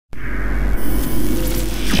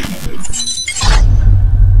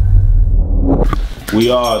We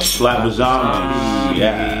are the Flatbush Zombies.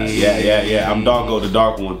 Yeah. I'm Darko, the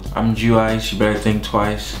dark one. I'm Ju-Ice, you better think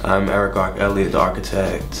twice. I'm Eric Elliott, the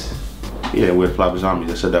architect. Yeah, we're the Flatbush Zombies.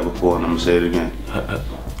 I said that before and I'm gonna say it again.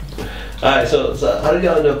 Alright, so how did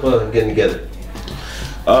y'all end up getting together?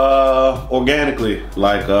 Organically.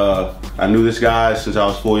 Like, I knew this guy since I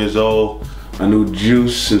was 4 years old. I knew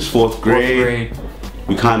Juice since fourth grade.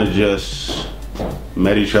 We kind of just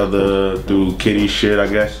met each other through kiddie shit, I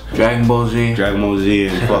guess. Dragon Ball Z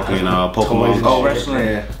and fucking Pokemon. Oh,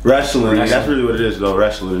 wrestling. Wrestling. That's really what it is, though.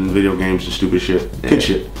 Wrestling and video games and stupid shit. Kid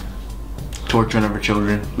shit. Torturing of our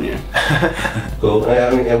children. Yeah. Cool.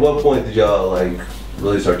 I mean, at what point did y'all like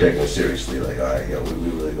really start taking it seriously? Like, all right, yo, we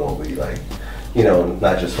really gonna be like, you know,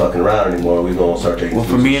 not just fucking around anymore. We gonna start taking. Well,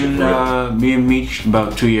 for me and Meech,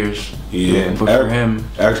 about 2 years. Yeah, but for him,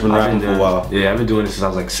 Eric's been rapping for a while. Yeah, I've been doing this since I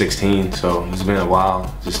was like 16, so it's been a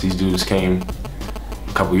while. Just these dudes came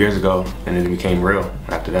a couple years ago, and then it became real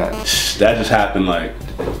after that. That just happened, like,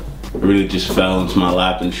 it really just fell into my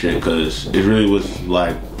lap and shit, because it really was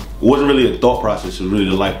like, it wasn't really a thought process, it was really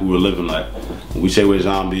the life we were living. Like, when we say we're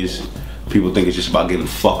zombies, people think it's just about getting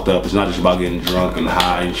fucked up. It's not just about getting drunk and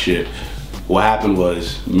high and shit. What happened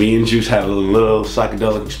was, me and Juice had a little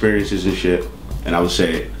psychedelic experiences and shit, and I would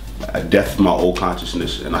say, a death of my old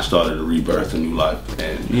consciousness, and I started a rebirth, a new life,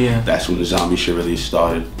 and that's when the zombie shit really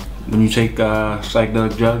started. When you take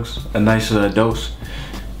psychedelic drugs, a nice dose,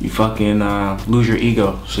 you fucking lose your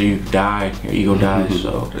ego, so you die, your ego dies,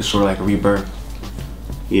 so it's sort of like a rebirth.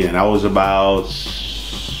 Yeah, and I was about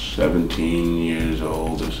 17 years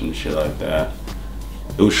old or some shit like that.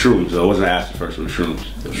 It was shrooms, though. It wasn't acid first, it was shrooms.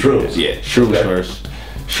 Shrooms? Yeah, shrooms first.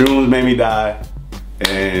 Shrooms made me die,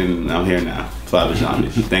 and I'm here now. Flatbush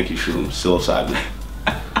Zombies. Thank you, shrooms. Psilocybin.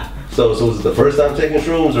 So was it the first time taking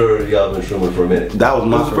shrooms, or y'all been shrooming for a minute? That was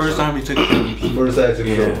my first time we took shrooms. First time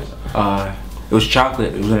you took shrooms. It was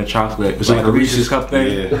chocolate. It was in a chocolate. It was like a Reese's cup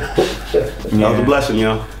thing. Yeah. That was a blessing,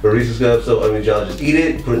 yo. A Reese's cup. So I mean, y'all just eat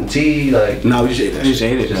it, put it in tea, like. No, we just ate that. Just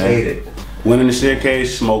ate it. Just ate it. Went in the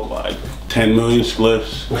staircase, smoked like 10 million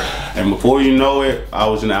spliffs, and before you know it, I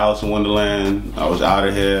was in Alice in Wonderland. I was out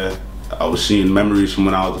of here. I was seeing memories from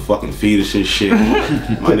when I was a fucking fetus and shit. My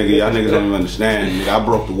nigga, y'all niggas don't even understand. I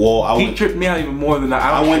broke the wall. He tripped me out even more than that.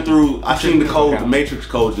 I went through, I seen the code, the matrix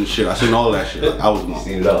codes and shit. I seen all that shit. I was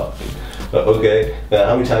seen it all. Okay. Now,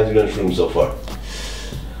 how many times have you done shrooms so far?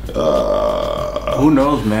 Who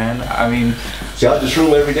knows, man? I mean, so y'all just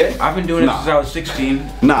shroom every day? I've been doing it since I was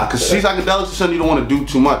 16. Nah, cause see, psychedelics is something you don't want to do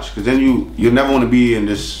too much, cause then you never want to be in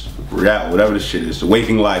this whatever this shit is, the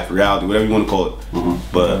waking life, reality, whatever you want to call it.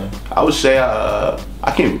 But I would say I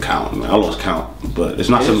can't even count, man. I lost count, but it's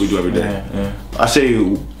not something we do every day. I say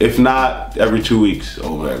if not every 2 weeks,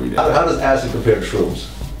 over every day. How does acid compare to shrooms?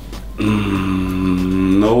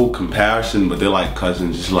 No comparison, but they're like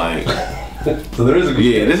cousins. It's like. So there is a comparison.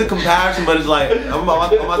 Yeah, there's a comparison, but it's like I'm about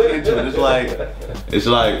to get into it. It's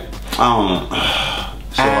like I don't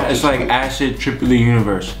know. It's like acid trip of the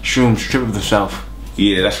universe, shrooms trip of the self.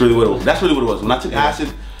 Yeah, that's really what it was. That's really what it was. When I took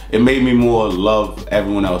acid, it made me more love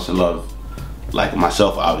everyone else and love like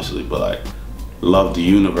myself, obviously, but like love the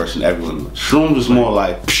universe and everyone. Shrooms was more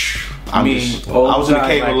like. I was in the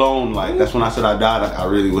cave alone, like that's when I said I died, I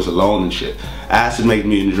really was alone and shit. Acid made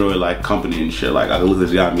me enjoy like company and shit, like I could look at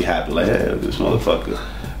this guy and be happy, like, hey, this motherfucker.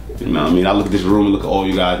 You know what I mean? I look at this room and look at all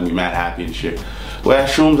you guys and be mad happy and shit. Whereas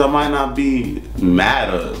shrooms, I might not be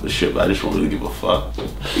mad or shit, but I just don't really give a fuck.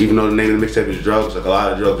 Even though the name of the mixtape is drugs, like a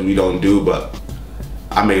lot of drugs we don't do, but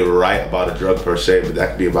I may write about a drug per se, but that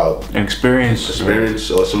could be about an experience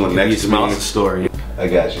or someone next to me. The story. I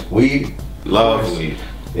got you. Weed? Love weed.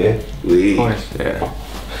 Yeah? Weed. Of course, yeah.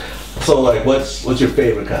 So like, what's your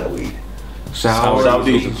favorite kind of weed? Sour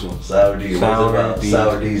diesel. Sour diesel. What's it about?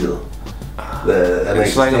 Sour diesel.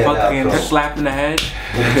 It's like a fucking slap in the head.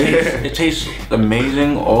 It tastes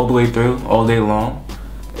amazing all the way through, all day long.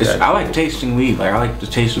 I like tasting weed. Like I like the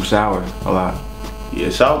taste of sour a lot. Yeah,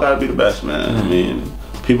 sour gotta be the best, man. I mean,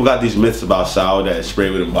 people got these myths about sour that spray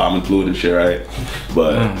with embalming fluid and shit, right?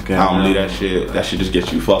 But I don't believe that shit. That shit just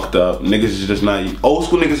gets you fucked up. Niggas is just not. Old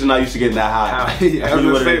school niggas is not used to getting that high. That's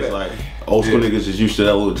really what it is. Like old school niggas is used to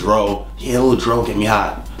that little dro. Yeah, a little dro get me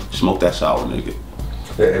hot. Smoke that sour, nigga.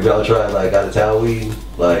 Have y'all tried like out of town weed,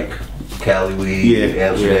 like Cali weed,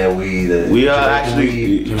 Amsterdam weed? We are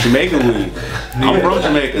actually Jamaican weed. I'm from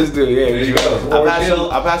Jamaica. Let's do it. Yeah,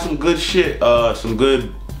 I've had some good shit, some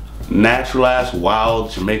good natural ass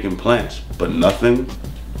wild Jamaican plants, but nothing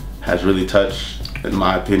has really touched, in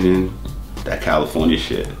my opinion, that California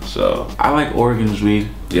shit. So I like Oregon's weed.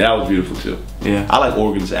 Yeah, that was beautiful too. Yeah. I like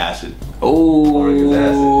Oregon's acid. Oh. Oregon's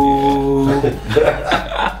acid. Yeah.